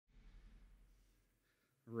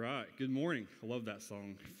Right. Good morning. I love that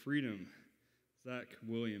song, Freedom. Zach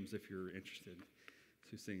Williams, if you're interested,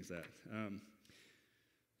 who sings that.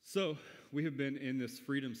 So we have been in this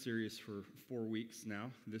freedom series for 4 weeks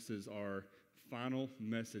now. This is our final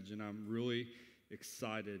message, and I'm really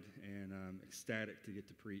excited and ecstatic to get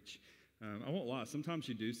to preach. I won't lie. Sometimes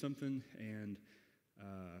you do something and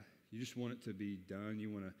you just want it to be done.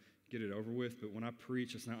 You want to get it over with. But when I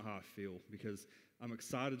preach, it's not how I feel, because I'm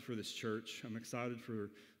excited for this church. I'm excited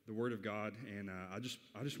for the Word of God, and I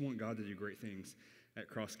just want God to do great things at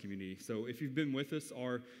Cross Community. So if you've been with us,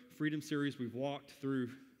 our Freedom Series, we've walked through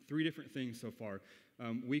 3 different things so far.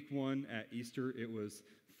 Week 1 at Easter, it was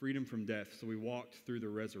freedom from death. So we walked through the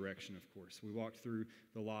resurrection, of course. We walked through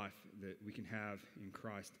the life that we can have in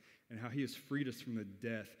Christ and how He has freed us from the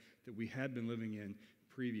death that we had been living in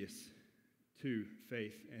previous to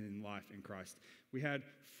faith and life in Christ. We had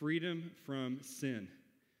freedom from sin.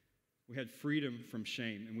 We had freedom from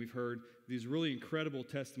shame. And we've heard these really incredible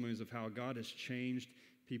testimonies of how God has changed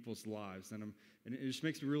people's lives. And it just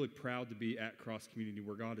makes me really proud to be at Cross Community,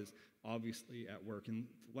 where God is obviously at work. And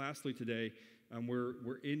lastly today, we're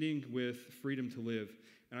ending with freedom to live.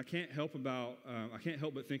 And I can't help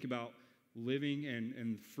but think about living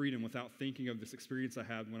and freedom without thinking of this experience I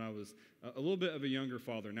had when I was a little bit of a younger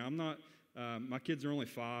father. Now, I'm not, my kids are only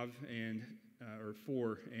 5 or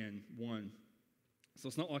 4 and 1. So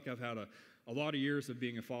it's not like I've had a lot of years of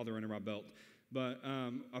being a father under my belt. But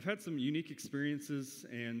I've had some unique experiences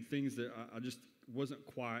and things that I just wasn't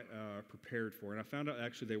quite prepared for. And I found out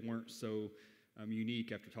actually they weren't so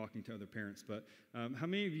unique after talking to other parents. But how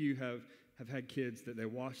many of you have had kids that they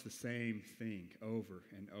watch the same thing over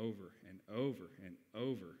and over and over and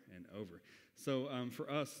over and over? So for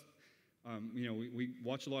us, we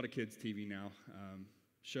watch a lot of kids' TV now,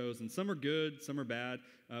 shows, and some are good, some are bad.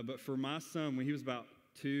 But for my son, when he was about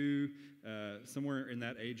 2, somewhere in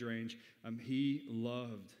that age range, he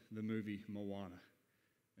loved the movie Moana.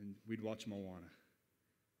 And we'd watch Moana.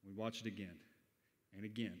 We'd watch it again and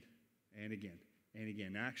again and again and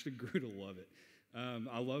again. I actually grew to love it.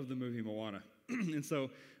 I love the movie Moana. And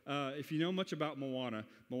so if you know much about Moana,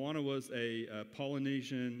 Moana was a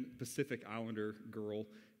Polynesian Pacific Islander girl,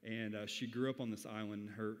 and she grew up on this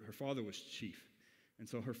island. Her father was chief. And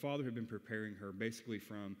so her father had been preparing her basically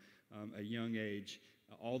from a young age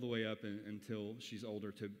all the way up until she's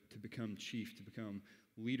older to become chief, to become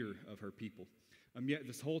leader of her people. Yet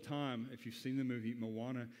this whole time, if you've seen the movie,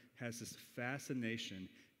 Moana has this fascination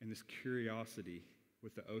and this curiosity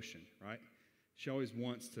with the ocean, right? She always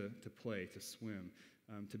wants to play, to swim,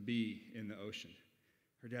 to be in the ocean.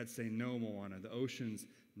 Her dad's saying, "No, Moana, the ocean's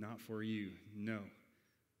not for you. No,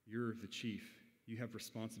 you're the chief. You have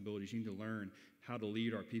responsibilities. You need to learn how to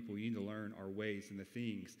lead our people. You need to learn our ways and the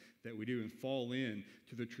things that we do and fall in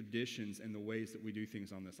to the traditions and the ways that we do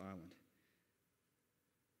things on this island."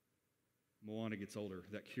 Moana gets older.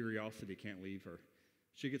 That curiosity can't leave her.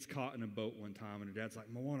 She gets caught in a boat one time, and her dad's like,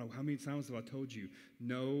 "Moana, how many times have I told you?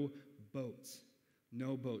 No boats.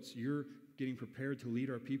 No boats. You're getting prepared to lead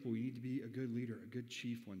our people. You need to be a good leader, a good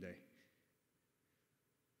chief one day."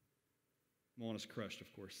 Moana's crushed,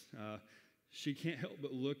 of course. She can't help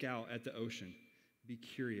but look out at the ocean, be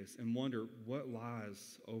curious, and wonder what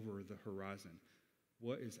lies over the horizon.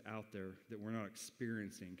 What is out there that we're not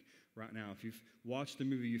experiencing right now? If you've watched the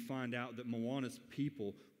movie, you find out that Moana's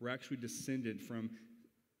people were actually descended from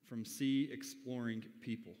sea exploring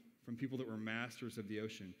people, from people that were masters of the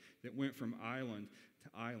ocean, that went from island to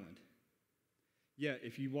island. Yet,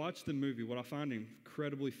 if you watch the movie, what I find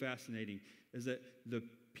incredibly fascinating is that the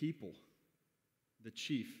people, the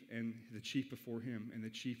chief and the chief before him and the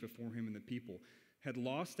chief before him and the people, had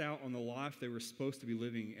lost out on the life they were supposed to be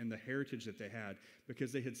living and the heritage that they had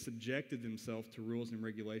because they had subjected themselves to rules and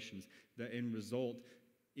regulations that in result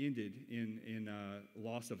ended in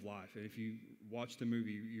loss of life. And if you watch the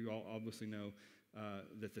movie, you all obviously know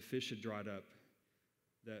that the fish had dried up,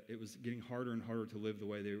 that it was getting harder and harder to live the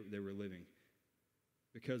way they were living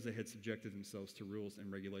because they had subjected themselves to rules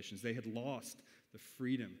and regulations. They had lost the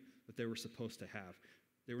freedom that they were supposed to have.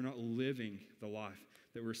 They were not living the life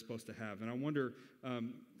that we were supposed to have. And I wonder,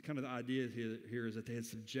 kind of the idea here is that they had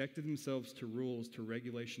subjected themselves to rules, to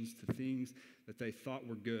regulations, to things that they thought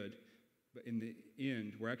were good, but in the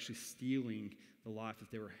end, were actually stealing the life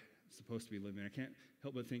that they were supposed to be living. I can't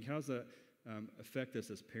help but think, how does that affect us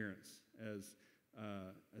as parents,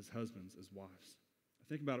 as husbands, as wives? I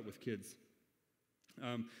think about it with kids.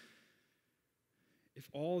 If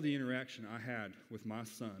all the interaction I had with my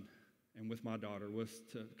son and with my daughter was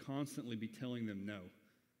to constantly be telling them no.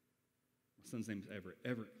 My son's name's Everett.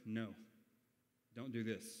 Everett, no. Don't do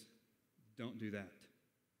this. Don't do that.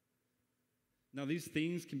 Now, these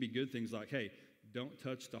things can be good things like, hey, don't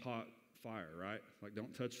touch the hot fire, right? Like,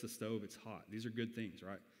 don't touch the stove, it's hot. These are good things,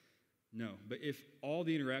 right? No. But if all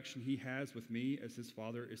the interaction he has with me as his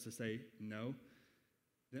father is to say no,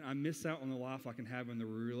 then I miss out on the life I can have and the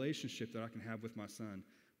relationship that I can have with my son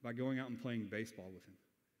by going out and playing baseball with him,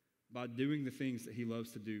 by doing the things that he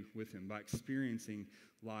loves to do with him, by experiencing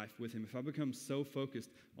life with him. If I become so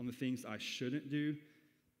focused on the things I shouldn't do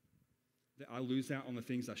that I lose out on the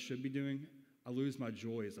things I should be doing, I lose my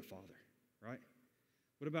joy as a father, right?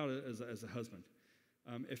 What about as a husband?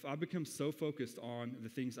 If I become so focused on the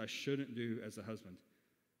things I shouldn't do as a husband,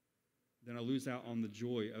 then I lose out on the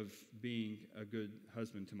joy of being a good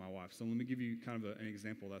husband to my wife. So let me give you kind of an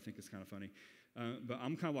example that I think is kind of funny. But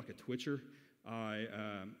I'm kind of like a twitcher.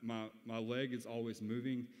 My leg is always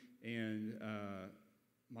moving, and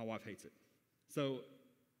my wife hates it. So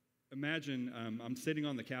imagine I'm sitting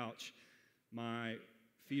on the couch, my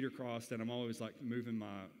feet are crossed, and I'm always like moving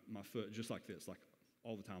my foot just like this, like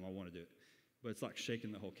all the time I want to do it. But it's like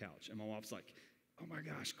shaking the whole couch. And my wife's like, oh my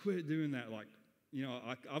gosh, quit doing that. Like, you know,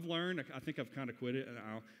 I've learned, I think I've kind of quit it, and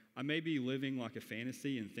I may be living like a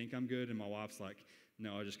fantasy and think I'm good, and my wife's like,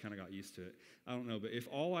 no, I just kind of got used to it. I don't know, but if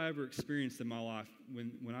all I ever experienced in my life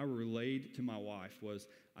when I relayed to my wife was,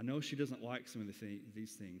 I know she doesn't like some of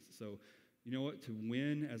these things, so you know what? To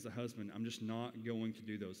win as a husband, I'm just not going to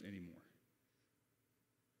do those anymore.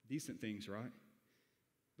 Decent things, right?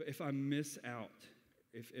 But if I miss out,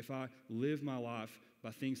 if I live my life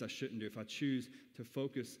by things I shouldn't do, if I choose to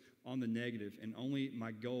focus on the negative and only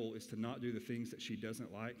my goal is to not do the things that she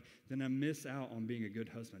doesn't like, then I miss out on being a good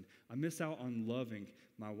husband. I miss out on loving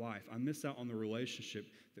my wife. I miss out on the relationship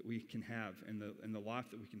that we can have and the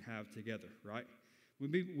life that we can have together, right?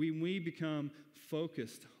 When we become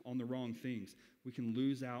focused on the wrong things, we can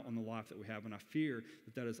lose out on the life that we have, and I fear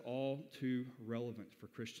that is all too relevant for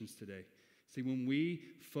Christians today. See, when we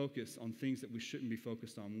focus on things that we shouldn't be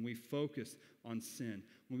focused on, when we focus on sin,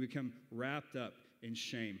 when we become wrapped up in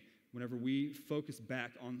shame, whenever we focus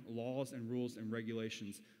back on laws and rules and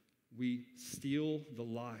regulations, we steal the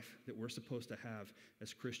life that we're supposed to have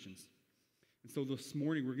as Christians. And so this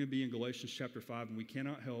morning we're going to be in Galatians chapter 5, and we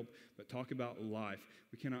cannot help but talk about life.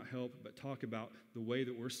 We cannot help but talk about the way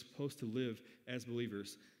that we're supposed to live as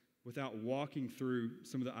believers without walking through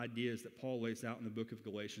some of the ideas that Paul lays out in the book of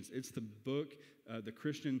Galatians. It's the book, the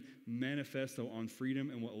Christian manifesto on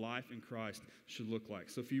freedom and what life in Christ should look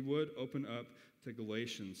like. So if you would, open up to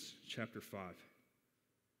Galatians chapter 5.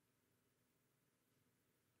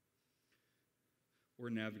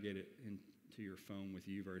 Or navigate it into your phone with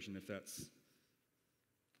YouVersion if that's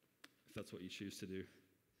what you choose to do.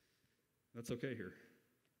 That's okay here.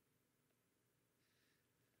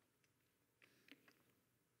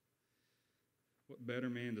 What better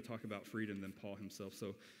man to talk about freedom than Paul himself?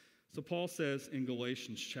 So Paul says in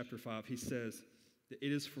Galatians chapter 5, he says that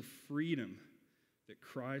it is for freedom that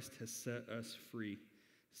Christ has set us free.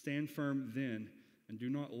 Stand firm then, and do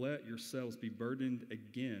not let yourselves be burdened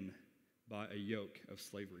again by a yoke of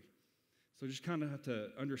slavery. So just kind of have to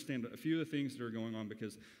understand a few of the things that are going on,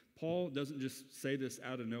 because Paul doesn't just say this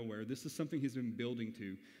out of nowhere. This is something he's been building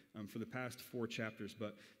to for the past 4 chapters.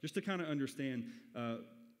 But just to kind of understand,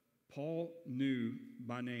 Paul knew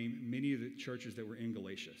by name many of the churches that were in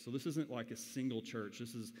Galatia. So this isn't like a single church.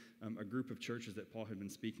 This is a group of churches that Paul had been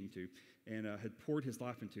speaking to and had poured his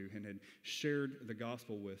life into and had shared the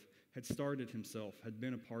gospel with, had started himself, had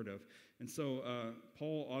been a part of. And so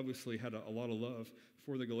Paul obviously had a lot of love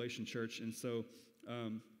for the Galatian church. And so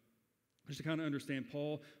just to kind of understand,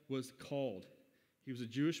 Paul was called. He was a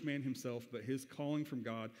Jewish man himself, but his calling from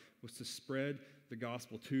God was to spread the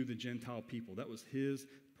gospel to the Gentile people. That was his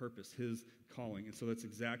purpose, his calling. And so that's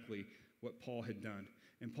exactly what Paul had done.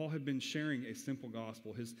 And Paul had been sharing a simple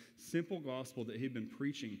gospel. His simple gospel that he'd been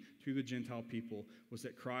preaching to the Gentile people was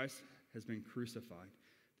that Christ has been crucified,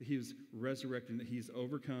 that he was resurrected, that he's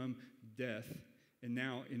overcome death. And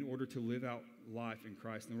now, in order to live out life in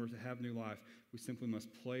Christ, in order to have new life, we simply must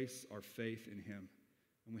place our faith in him.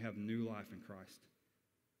 And we have new life in Christ.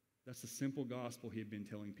 That's the simple gospel he had been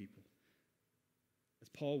telling people. As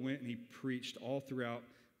Paul went and he preached all throughout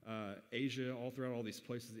Asia, all throughout all these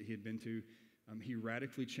places that he had been to, he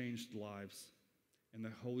radically changed lives. And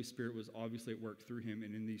the Holy Spirit was obviously at work through him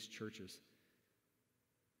and in these churches.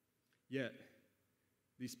 Yet,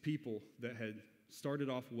 these people that had started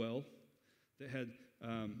off well, that had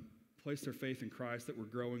placed their faith in Christ, that were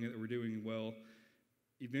growing, that were doing well,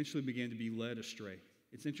 eventually began to be led astray.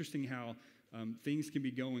 It's interesting how things can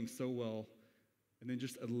be going so well, and then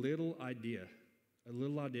just a little idea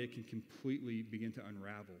can completely begin to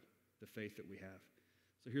unravel the faith that we have.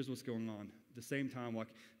 So here's what's going on. At the same time, like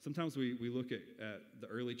sometimes we look at the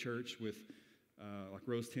early church with like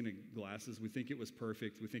rose-tinted glasses. We think it was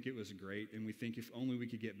perfect. We think it was great. And we think if only we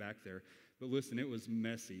could get back there. But listen, it was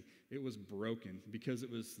messy. It was broken because it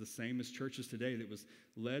was the same as churches today that was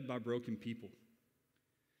led by broken people.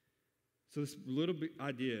 So this little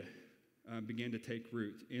idea began to take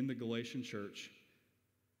root in the Galatian church.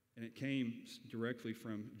 And it came directly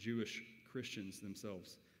from Jewish Christians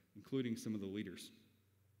themselves, including some of the leaders.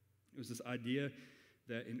 It was this idea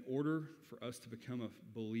that in order for us to become a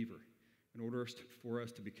believer, in order for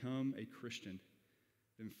us to become a Christian,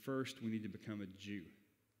 then first we need to become a Jew.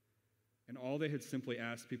 And all they had simply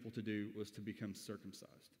asked people to do was to become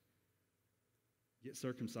circumcised. Get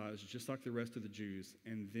circumcised just like the rest of the Jews,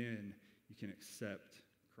 and then you can accept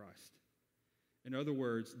Christ. In other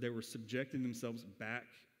words, they were subjecting themselves back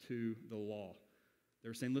to the law. They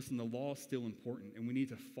were saying, listen, the law is still important, and we need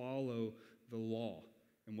to follow the law.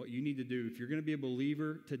 And what you need to do, if you're going to be a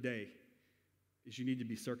believer today, is you need to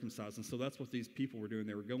be circumcised. And so that's what these people were doing.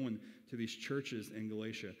 They were going to these churches in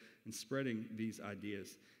Galatia and spreading these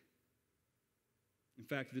ideas. In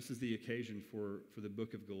fact, this is the occasion for the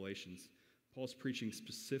book of Galatians. Paul's preaching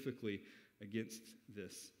specifically against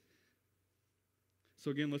this. So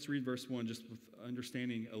again, let's read verse 1 just with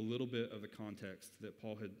understanding a little bit of the context that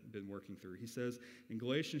Paul had been working through. He says in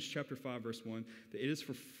Galatians chapter 5, verse 1, that it is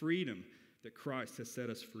for freedom that Christ has set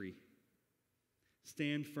us free.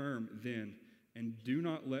 Stand firm then, and do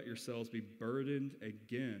not let yourselves be burdened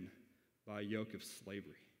again by a yoke of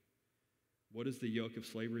slavery. What is the yoke of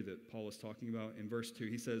slavery that Paul is talking about? In verse 2,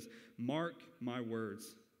 he says, mark my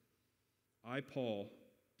words. I, Paul,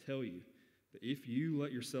 tell you that if you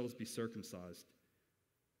let yourselves be circumcised,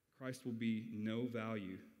 Christ will be no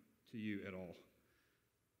value to you at all.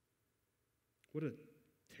 What a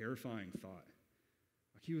terrifying thought.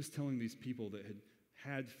 Like he was telling these people that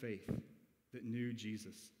had faith, that knew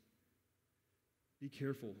Jesus. Be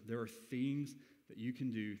careful. There are things that you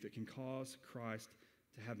can do that can cause Christ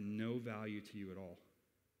to have no value to you at all.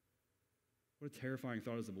 What a terrifying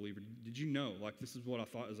thought as a believer. Did you know, like this is what I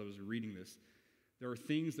thought as I was reading this, there are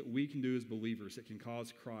things that we can do as believers that can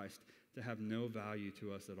cause Christ to have no value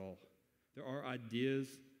to us at all. There are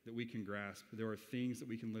ideas that we can grasp. There are things that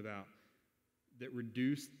we can live out that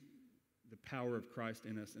reduce the power of Christ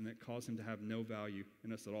in us and that cause him to have no value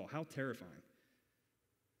in us at all. How terrifying.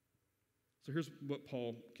 So here's what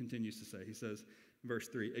Paul continues to say. He says in verse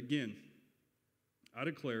 3, again, I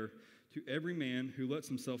declare to every man who lets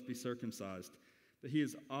himself be circumcised that he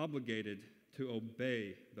is obligated to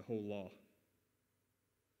obey the whole law.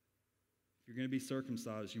 If you're going to be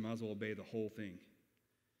circumcised, you might as well obey the whole thing.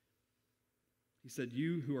 He said,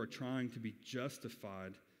 you who are trying to be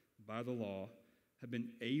justified by the law have been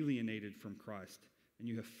alienated from Christ, and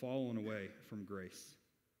you have fallen away from grace.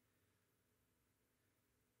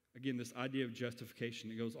 Again, this idea of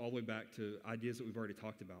justification, it goes all the way back to ideas that we've already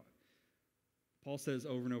talked about. Paul says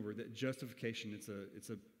over and over that justification, it's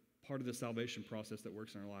a part of the salvation process that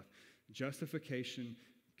works in our life. Justification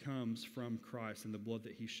comes from Christ and the blood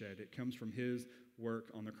that he shed. It comes from his work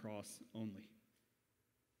on the cross only.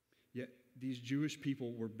 Yet these Jewish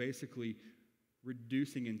people were basically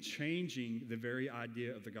reducing and changing the very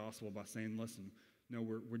idea of the gospel by saying, listen, no,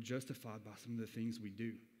 we're justified by some of the things we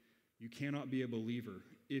do. You cannot be a believer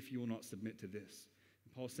if you will not submit to this.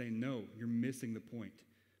 And Paul's saying, no, you're missing the point.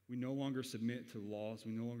 We no longer submit to laws.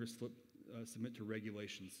 We no longer submit to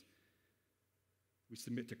regulations. We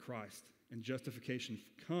submit to Christ. And justification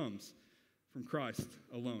comes from Christ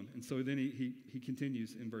alone. And so then he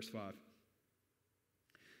continues in verse 5.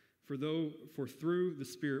 For through the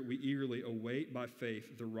Spirit we eagerly await by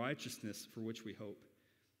faith the righteousness for which we hope.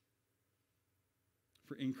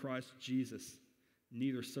 For in Christ Jesus,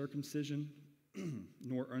 neither circumcision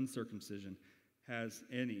nor uncircumcision has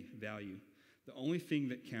any value. The only thing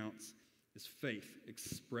that counts is faith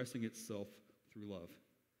expressing itself through love.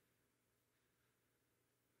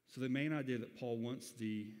 So the main idea that Paul wants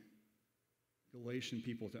the Galatian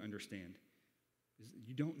people to understand is that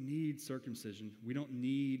you don't need circumcision. We don't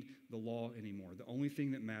need the law anymore. The only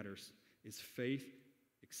thing that matters is faith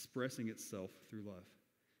expressing itself through love.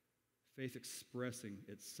 Faith expressing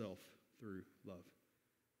itself through love.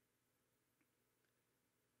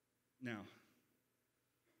 Now,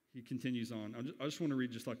 he continues on. I just want to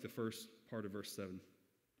read just like the first part of verse 7.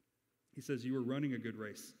 He says, you were running a good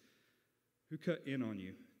race. Who cut in on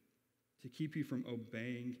you to keep you from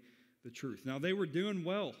obeying the truth? Now, they were doing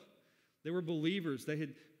well. They were believers. They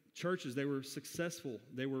had churches. They were successful.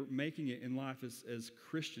 They were making it in life as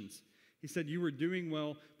Christians. He said, you were doing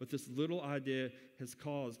well, but this little idea has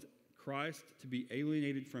caused Christ to be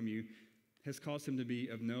alienated from you, has caused him to be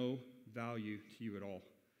of no value to you at all.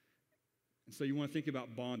 And so you want to think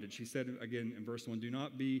about bondage. He said again in verse 1, do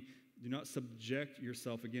not subject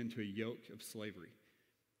yourself again to a yoke of slavery.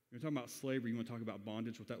 When you're talking about slavery, you want to talk about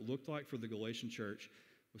bondage. What that looked like for the Galatian church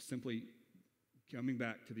was simply coming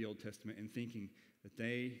back to the Old Testament and thinking that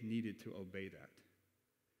they needed to obey that.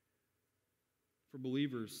 For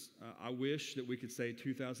believers, I wish that we could say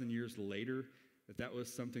 2,000 years later that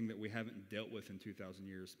was something that we haven't dealt with in 2,000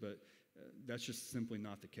 years, but that's just simply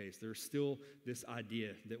not the case. There's still this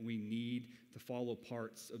idea that we need to follow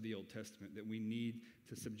parts of the Old Testament, that we need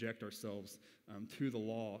to subject ourselves to the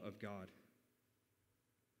law of God.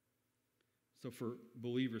 So for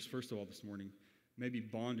believers, first of all this morning, maybe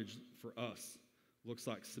bondage for us looks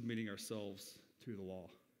like submitting ourselves to the law.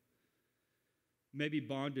 Maybe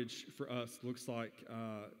bondage for us looks like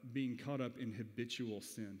being caught up in habitual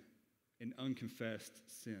sin, in unconfessed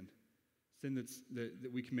sin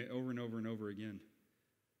that we commit over and over and over again.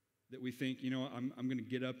 That we think, I'm going to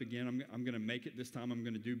get up again, I'm going to make it this time, I'm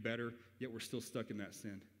going to do better, yet we're still stuck in that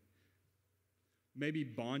sin. Maybe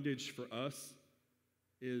bondage for us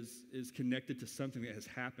is connected to something that has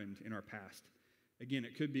happened in our past. Again,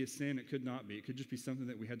 it could be a sin, it could not be. It could just be something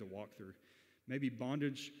that we had to walk through. Maybe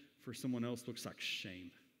bondage for someone else looks like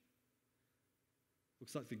shame.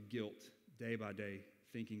 Looks like the guilt day by day,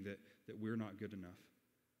 thinking that we're not good enough.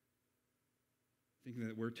 Thinking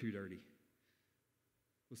that we're too dirty.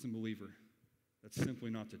 Listen, believer, that's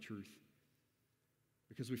simply not the truth.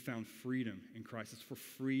 Because we found freedom in Christ. It's for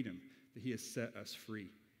freedom that he has set us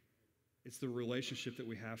free. It's the relationship that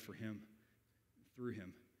we have for him, through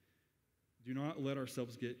him. Do not let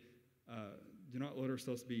ourselves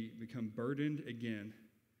become burdened again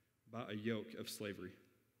by a yoke of slavery.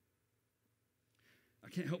 I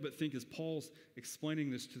can't help but think as Paul's explaining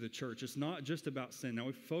this to the church, it's not just about sin. Now,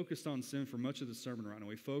 we've focused on sin for much of the sermon right now.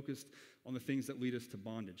 We focused on the things that lead us to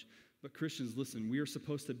bondage. But Christians, listen, we are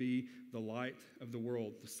supposed to be the light of the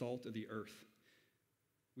world, the salt of the earth.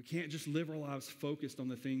 We can't just live our lives focused on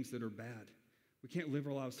the things that are bad. We can't live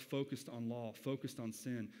our lives focused on law, focused on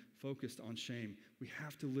sin, focused on shame. We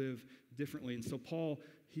have to live differently. And so Paul,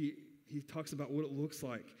 he talks about what it looks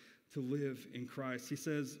like to live in Christ. He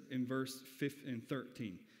says in verse 5 and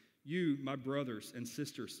 13, you, my brothers and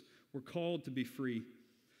sisters, were called to be free,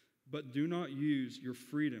 but do not use your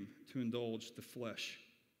freedom to indulge the flesh.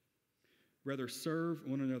 Rather, serve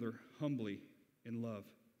one another humbly in love.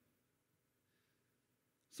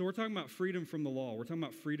 So we're talking about freedom from the law. We're talking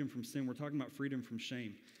about freedom from sin. We're talking about freedom from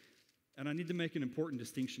shame. And I need to make an important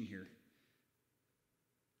distinction here.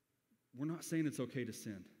 We're not saying it's okay to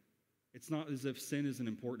sin. It's not as if sin isn't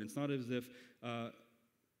important. It's not as if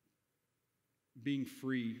being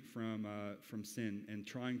free from sin and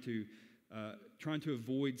trying to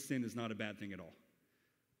avoid sin is not a bad thing at all.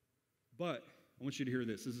 But I want you to hear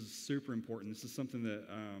this. This is super important. This is something that,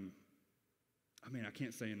 I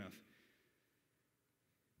can't say enough.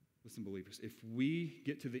 Listen, believers, if we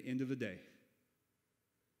get to the end of the day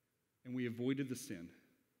and we avoided the sin,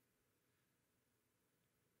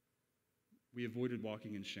 we avoided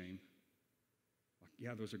walking in shame,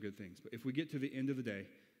 yeah, those are good things. But if we get to the end of the day,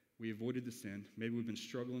 we avoided the sin, maybe we've been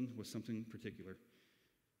struggling with something particular,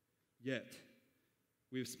 yet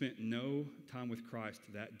we have spent no time with Christ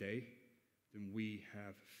that day, then we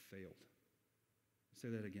have failed. I'll say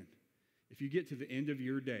that again. If you get to the end of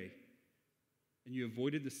your day and you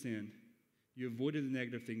avoided the sin, you avoided the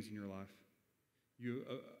negative things in your life, you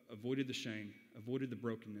avoided the shame, avoided the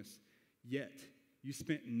brokenness, yet you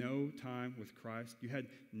spent no time with Christ, you had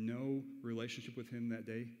no relationship with him that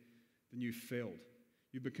day, then you failed.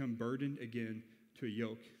 You become burdened again to a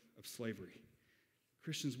yoke of slavery.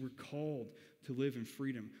 Christians, we're called to live in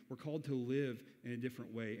freedom. We're called to live in a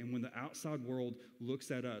different way. And when the outside world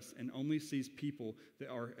looks at us and only sees people that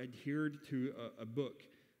are adhered to a book,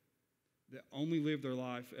 that only live their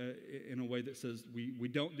life in a way that says, we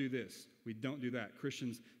don't do this, we don't do that.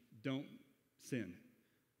 Christians don't sin.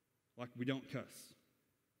 Like we don't cuss.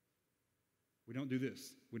 We don't do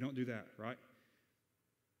this. We don't do that, right?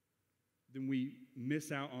 Then we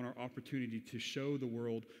miss out on our opportunity to show the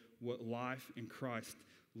world what life in Christ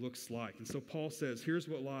looks like. And so Paul says, here's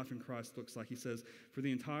what life in Christ looks like. He says, for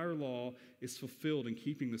the entire law is fulfilled in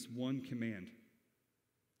keeping this one command.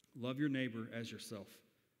 Love your neighbor as yourself.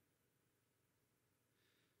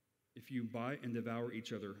 If you bite and devour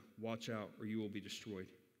each other, watch out or you will be destroyed.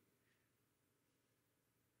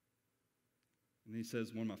 And he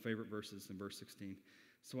says one of my favorite verses in verse 16.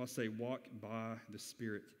 So I say, walk by the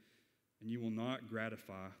Spirit, and you will not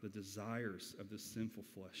gratify the desires of the sinful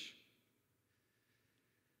flesh.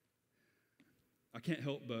 I can't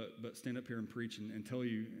help but stand up here and preach and tell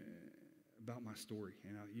you about my story.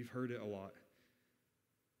 And you've heard it a lot.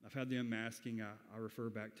 I've had the unmasking. I refer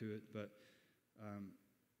back to it. But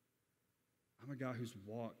I'm a guy who's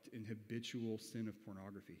walked in habitual sin of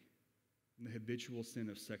pornography, in the habitual sin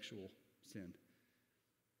of sexual sin.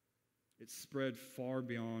 It spread far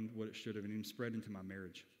beyond what it should have, and even spread into my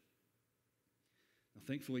marriage. Now,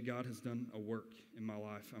 thankfully, God has done a work in my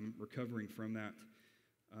life. I'm recovering from that.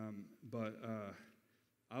 But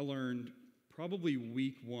I learned probably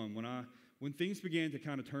week one when things began to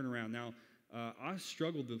kind of turn around. Now, I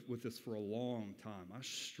struggled with this for a long time. I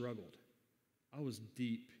struggled. I was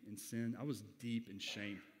deep in sin. I was deep in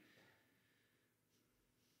shame.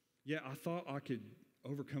 Yeah, I thought I could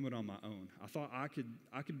overcome it on my own. I thought I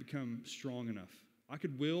could become strong enough. I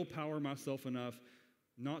could willpower myself enough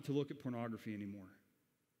not to look at pornography anymore.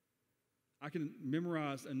 I can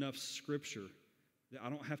memorize enough scripture that I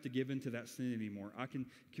don't have to give in to that sin anymore. I can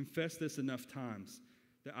confess this enough times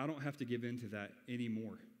that I don't have to give in to that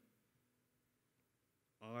anymore.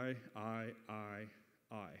 I,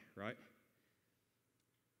 right?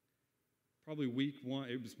 Probably week one.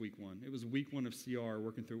 It was week one of CR,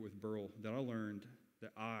 working through it with Burl, that I learned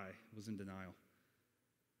that I was in denial.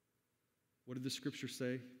 What did the scripture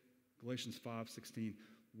say? Galatians 5:16.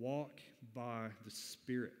 Walk by the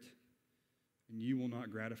Spirit, and you will not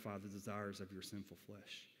gratify the desires of your sinful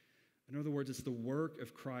flesh. In other words, it's the work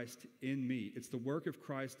of Christ in me. It's the work of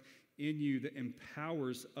Christ in you that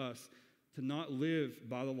empowers us to not live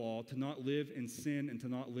by the law, to not live in sin, and to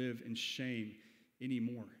not live in shame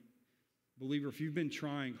anymore. Believer, if you've been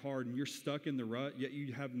trying hard and you're stuck in the rut, yet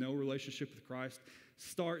you have no relationship with Christ,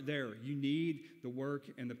 start there. You need the work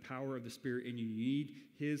and the power of the Spirit, and you need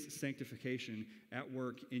His sanctification at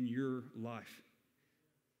work in your life.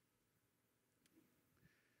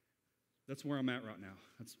 That's where I'm at right now.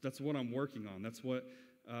 That's what I'm working on. That's what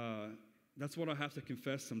I have to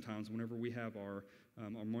confess sometimes whenever we have our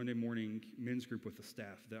Monday morning men's group with the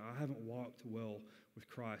staff, that I haven't walked well with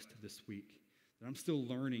Christ this week. That I'm still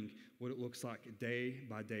learning what it looks like day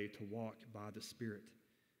by day to walk by the Spirit.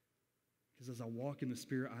 Because as I walk in the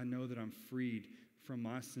Spirit, I know that I'm freed from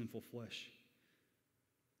my sinful flesh.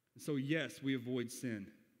 And so yes, we avoid sin.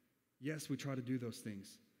 Yes, we try to do those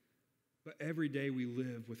things. But every day we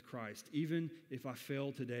live with Christ. Even if I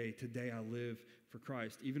fail today I live for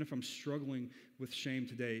Christ. Even if I'm struggling with shame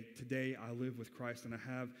today I live with Christ and I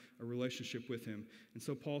have a relationship with Him. And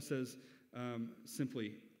so Paul says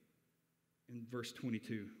simply in verse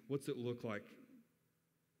 22, what's it look like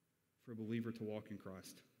for a believer to walk in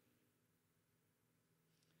Christ?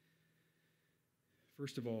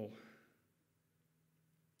 First of all,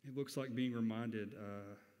 it looks like being reminded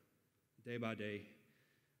day by day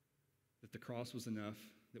that the cross was enough,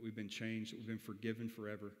 that we've been changed, that we've been forgiven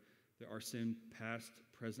forever, that our sin, past,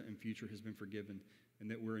 present, and future, has been forgiven,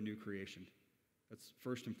 and that we're a new creation. That's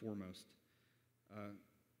first and foremost.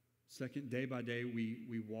 Second, day by day,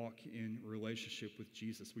 we walk in relationship with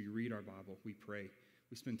Jesus. We read our Bible. We pray.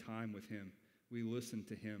 We spend time with Him. We listen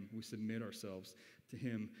to Him. We submit ourselves to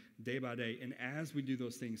Him day by day. And as we do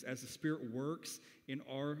those things, as the Spirit works in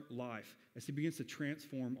our life, as He begins to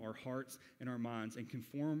transform our hearts and our minds and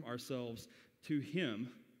conform ourselves to Him,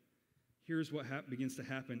 here's what begins to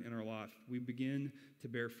happen in our life. We begin to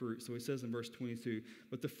bear fruit. So He says in verse 22,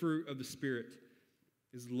 but the fruit of the Spirit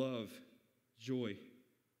is love, joy,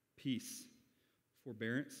 peace,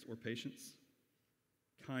 forbearance or patience,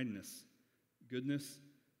 kindness, goodness,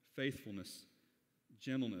 faithfulness,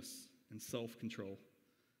 gentleness, and self-control.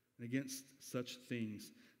 And against such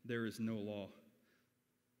things there is no law.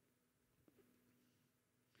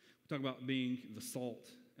 We talk about being the salt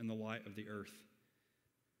and the light of the earth.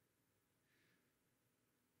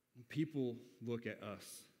 When people look at us,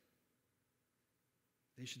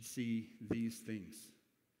 they should see these things.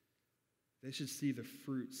 They should see the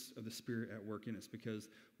fruits of the Spirit at work in us because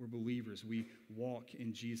we're believers. We walk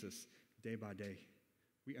in Jesus day by day.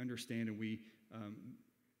 We understand and we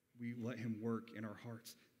let Him work in our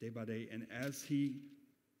hearts day by day. And as He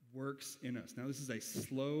works in us, now this is a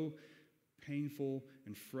slow, painful,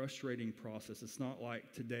 and frustrating process. It's not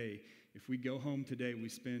like today. If we go home today, we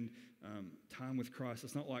spend time with Christ.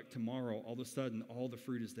 It's not like tomorrow, all of a sudden, all the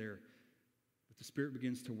fruit is there. But the Spirit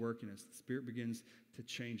begins to work in us. The Spirit begins to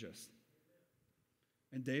change us.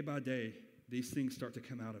 And day by day, these things start to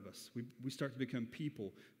come out of us. We start to become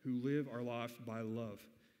people who live our life by love.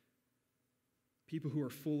 People who are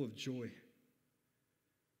full of joy.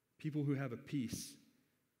 People who have a peace.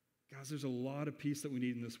 Guys, there's a lot of peace that we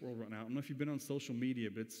need in this world right now. I don't know if you've been on social media,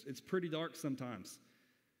 but it's pretty dark sometimes.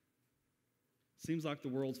 Seems like the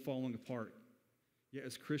world's falling apart. Yet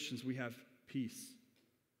as Christians, we have peace.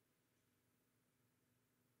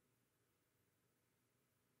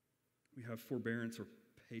 We have forbearance or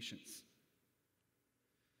patience.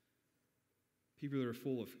 People that are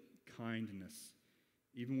full of kindness,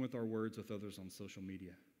 even with our words with others on social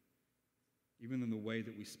media, even in the way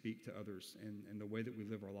that we speak to others and the way that we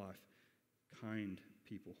live our life. Kind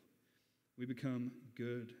people. We become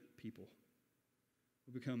good people.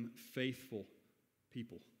 We become faithful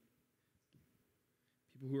people.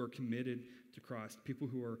 People who are committed to Christ. People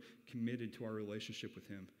who are committed to our relationship with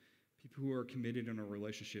Him. People who are committed in our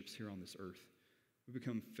relationships here on this earth. We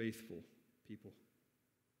become faithful people.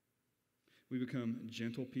 We become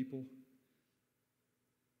gentle people.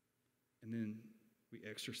 And then we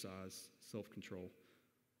exercise self-control.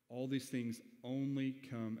 All these things only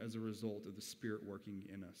come as a result of the Spirit working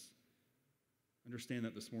in us. Understand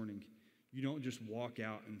that this morning. You don't just walk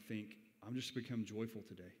out and think, I'm just going to become joyful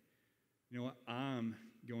today. You know what? I'm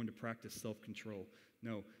going to practice self-control.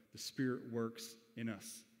 No, the Spirit works in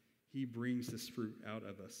us. He brings this fruit out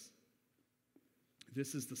of us.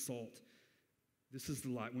 This is the salt. This is the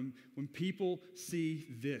light. When people see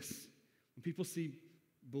this, when people see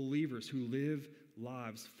believers who live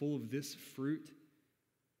lives full of this fruit,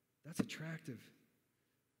 that's attractive.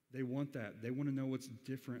 They want that. They want to know what's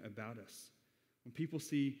different about us. When people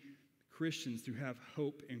see Christians who have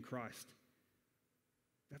hope in Christ,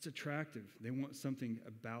 that's attractive. They want something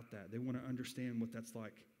about that. They want to understand what that's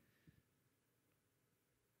like.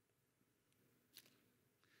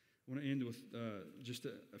 I want to end with just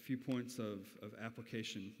a few points of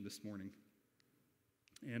application this morning.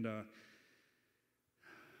 And I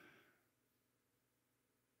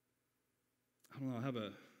don't know, I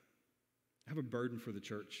have a burden for the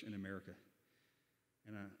church in America.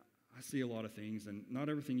 And I see a lot of things, and not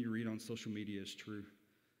everything you read on social media is true.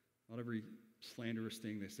 Not every slanderous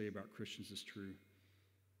thing they say about Christians is true.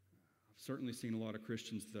 I've certainly seen a lot of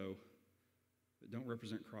Christians, though, that don't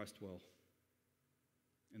represent Christ well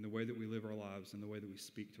in the way that we live our lives and the way that we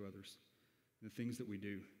speak to others and the things that we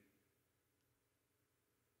do.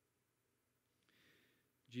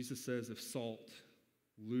 Jesus says if salt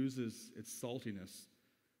loses its saltiness,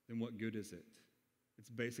 then what good is it? It's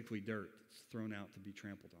basically dirt. It's thrown out to be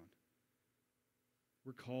trampled on.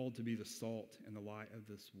 We're called to be the salt and the light of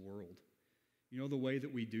this world. You know the way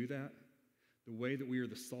that we do that? The way that we are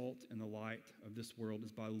the salt and the light of this world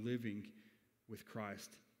is by living with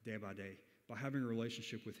Christ day by day, by having a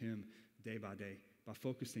relationship with Him day by day, by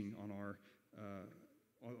focusing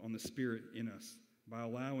on the Spirit in us, by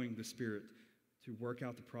allowing the Spirit to work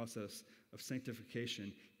out the process of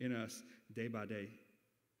sanctification in us day by day.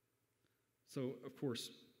 So, of course,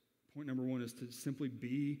 point number one is to simply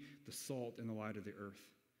be the salt and the light of the earth.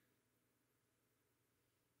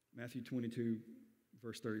 Matthew 22,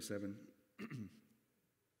 verse 37.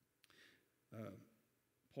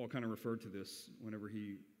 Paul kind of referred to this whenever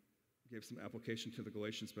he gave some application to the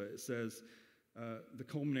Galatians, but it says the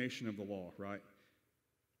culmination of the law, right,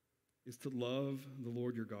 is to love the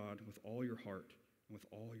Lord your God with all your heart and with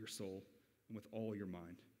all your soul and with all your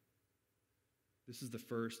mind. This is the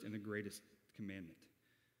first and the greatest commandment.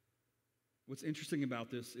 What's interesting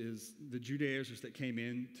about this is the Judaizers that came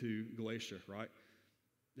into Galatia, right?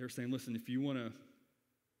 They're saying, listen, if you want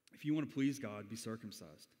to please God, be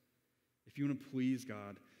circumcised. If you want to please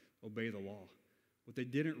God, obey the law. What they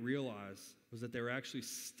didn't realize was that they were actually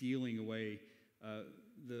stealing away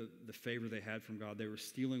the favor they had from God. They were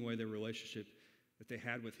stealing away their relationship that they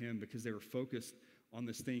had with Him because they were focused on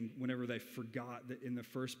this thing whenever they forgot that in the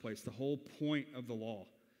first place, the whole point of the law,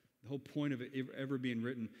 the whole point of it ever being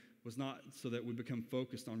written was not so that we become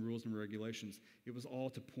focused on rules and regulations. It was all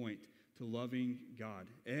to point to loving God.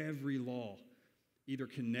 Every law either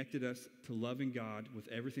connected us to loving God with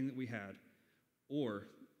everything that we had, or,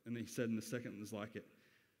 and they said in the second is like it,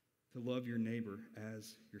 to love your neighbor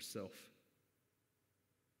as yourself.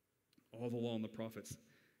 All the law and the prophets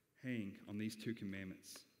hang on these two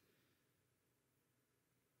commandments.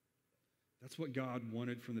 That's what God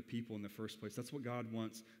wanted from the people in the first place. That's what God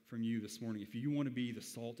wants from you this morning. If you want to be the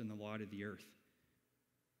salt and the light of the earth,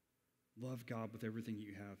 love God with everything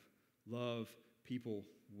you have. Love people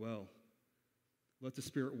well. Let the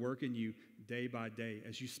Spirit work in you day by day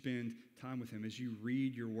as you spend time with Him, as you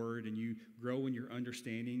read your word and you grow in your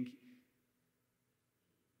understanding.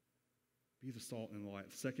 Be the salt and the light.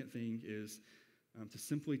 The second thing is to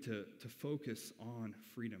simply to focus on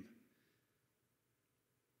freedom.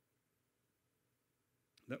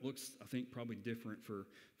 That looks, I think, probably different for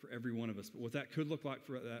every one of us. But what that could look like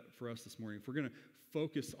for us this morning, if we're going to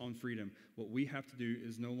focus on freedom, what we have to do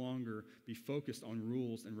is no longer be focused on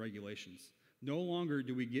rules and regulations. No longer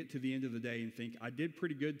do we get to the end of the day and think, I did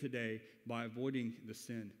pretty good today by avoiding the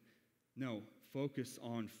sin. No, focus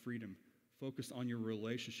on freedom. Focus on your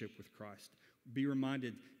relationship with Christ. Be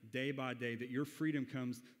reminded day by day that your freedom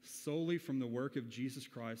comes solely from the work of Jesus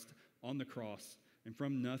Christ on the cross and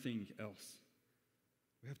from nothing else.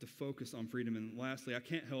 We have to focus on freedom. And lastly, I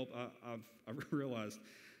can't help, I've realized,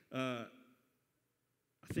 I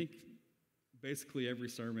think basically every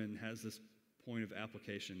sermon has this point of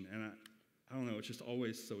application. And I don't know, it's just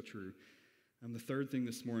always so true. The third thing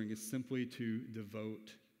this morning is simply to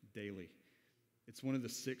devote daily. It's one of the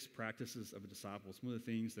 6 practices of a disciple. It's one of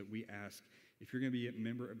the things that we ask if you're going to be a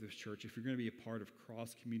member of this church, if you're going to be a part of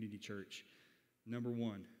Cross Community Church. Number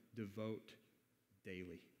 1, devote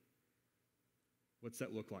daily. What's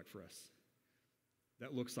that look like for us?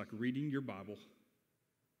 That looks like reading your Bible,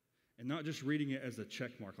 and not just reading it as a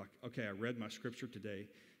check mark, like, okay, I read my scripture today,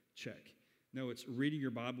 check. No, it's reading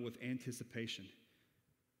your Bible with anticipation.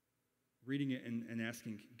 Reading it and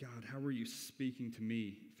asking, God, how are you speaking to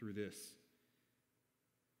me through this?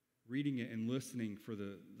 Reading it and listening for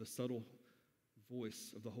the subtle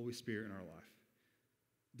voice of the Holy Spirit in our life.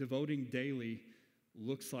 Devoting daily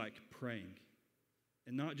looks like praying,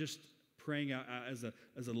 and not just praying out as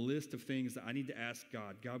a list of things that I need to ask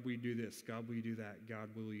God. God, will you do this? God, will you do that? God,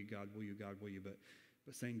 will you? God, will you? God, will you? But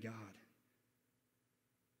saying, God,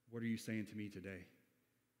 what are you saying to me today?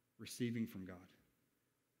 Receiving from God.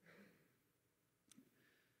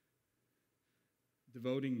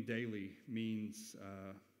 Devoting daily means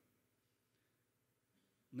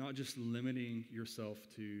not just limiting yourself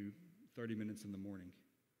to 30 minutes in the morning.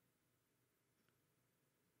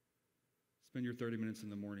 Spend your 30 minutes in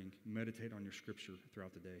the morning. Meditate on your scripture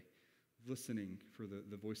throughout the day. Listening for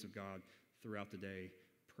the voice of God throughout the day.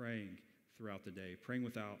 Praying throughout the day. Praying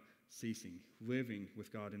without ceasing. Living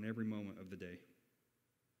with God in every moment of the day.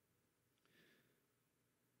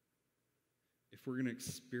 If we're going to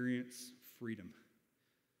experience freedom,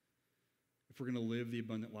 if we're going to live the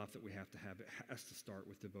abundant life that we have to have, it has to start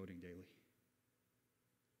with devoting daily.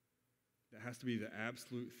 That has to be the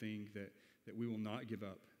absolute thing that we will not give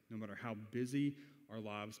up, no matter how busy our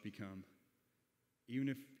lives become. Even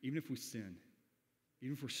if we sin,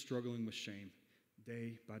 even if we're struggling with shame,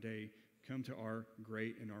 day by day, come to our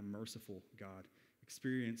great and our merciful God.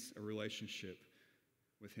 Experience a relationship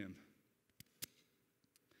with Him.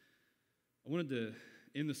 I wanted to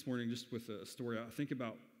end this morning just with a story. I think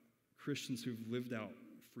about Christians who've lived out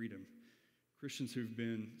freedom, Christians who've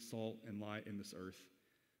been salt and light in this earth.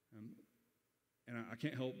 And I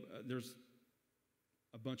can't help, there's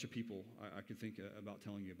a bunch of people I could think about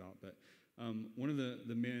telling you about, but one of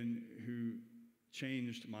the men who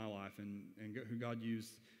changed my life and who God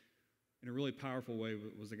used in a really powerful way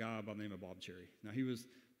was a guy by the name of Bob Cherry. Now, he was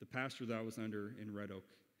the pastor that I was under in Red Oak,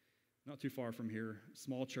 not too far from here,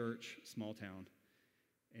 small church, small town.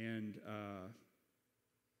 And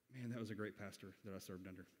man, that was a great pastor that I served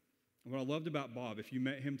under. And what I loved about Bob, if you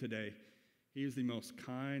met him today, he is the most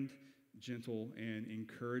kind, gentle, and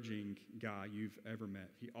encouraging guy you've ever met.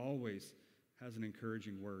 He always has an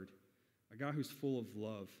encouraging word. A guy who's full of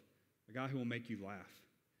love. A guy who will make you laugh.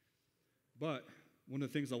 But one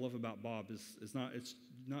of the things I love about Bob it's not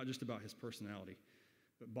just about his personality,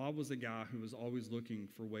 but Bob was a guy who was always looking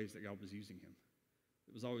for ways that God was using him.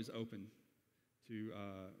 It was always open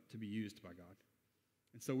to be used by God.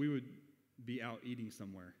 And so we would be out eating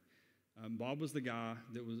somewhere. Bob was the guy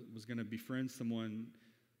that was going to befriend someone,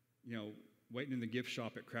 waiting in the gift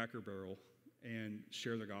shop at Cracker Barrel and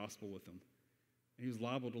share the gospel with them. And he was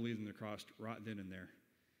liable to lead them to Christ right then and there.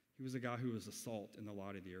 He was a guy who was a salt in the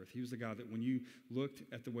light of the earth. He was a guy that when you looked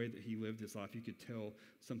at the way that he lived his life, you could tell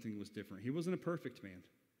something was different. He wasn't a perfect man,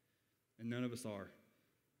 and none of us are.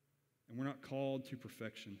 And we're not called to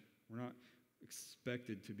perfection. We're not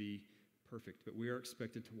expected to be perfect, but we are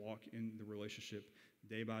expected to walk in the relationship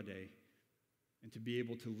day by day and to be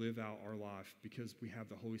able to live out our life because we have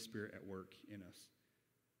the Holy Spirit at work in us.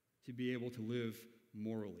 To be able to live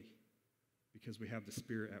morally because we have the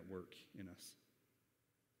Spirit at work in us.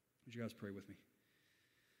 Would you guys pray with me?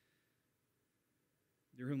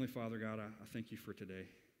 Dear Heavenly Father, God, I thank you for today.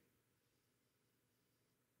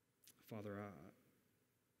 Father,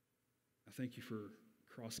 I thank you for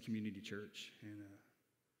Cross Community Church. And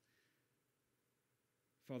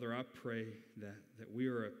Father, I pray that we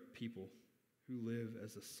are a people who live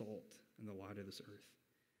as a salt in the light of this earth.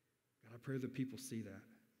 God, I pray that people see that.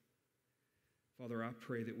 Father, I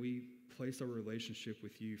pray that we place our relationship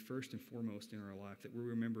with you first and foremost in our life, that we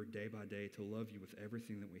remember day by day to love you with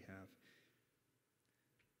everything that we have,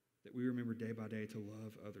 that we remember day by day to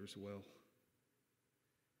love others well.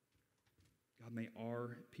 God, may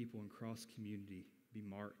our people in Cross Community be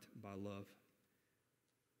marked by love.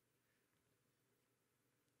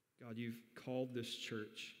 God, you've called this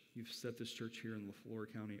church You've set this church here in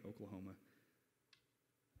LaFleur County, Oklahoma.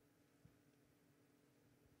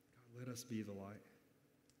 God, let us be the light.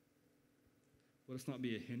 Let us not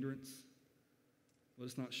be a hindrance. Let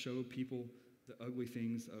us not show people the ugly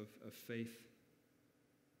things of faith.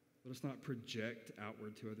 Let us not project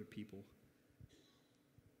outward to other people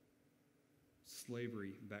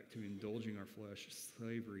slavery back to indulging our flesh,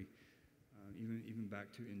 slavery even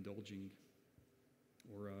back to indulging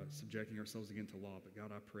or subjecting ourselves again to law. But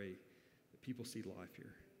God, I pray that people see life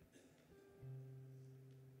here.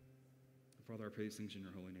 Father, I pray these things in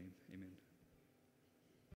your holy name. Amen.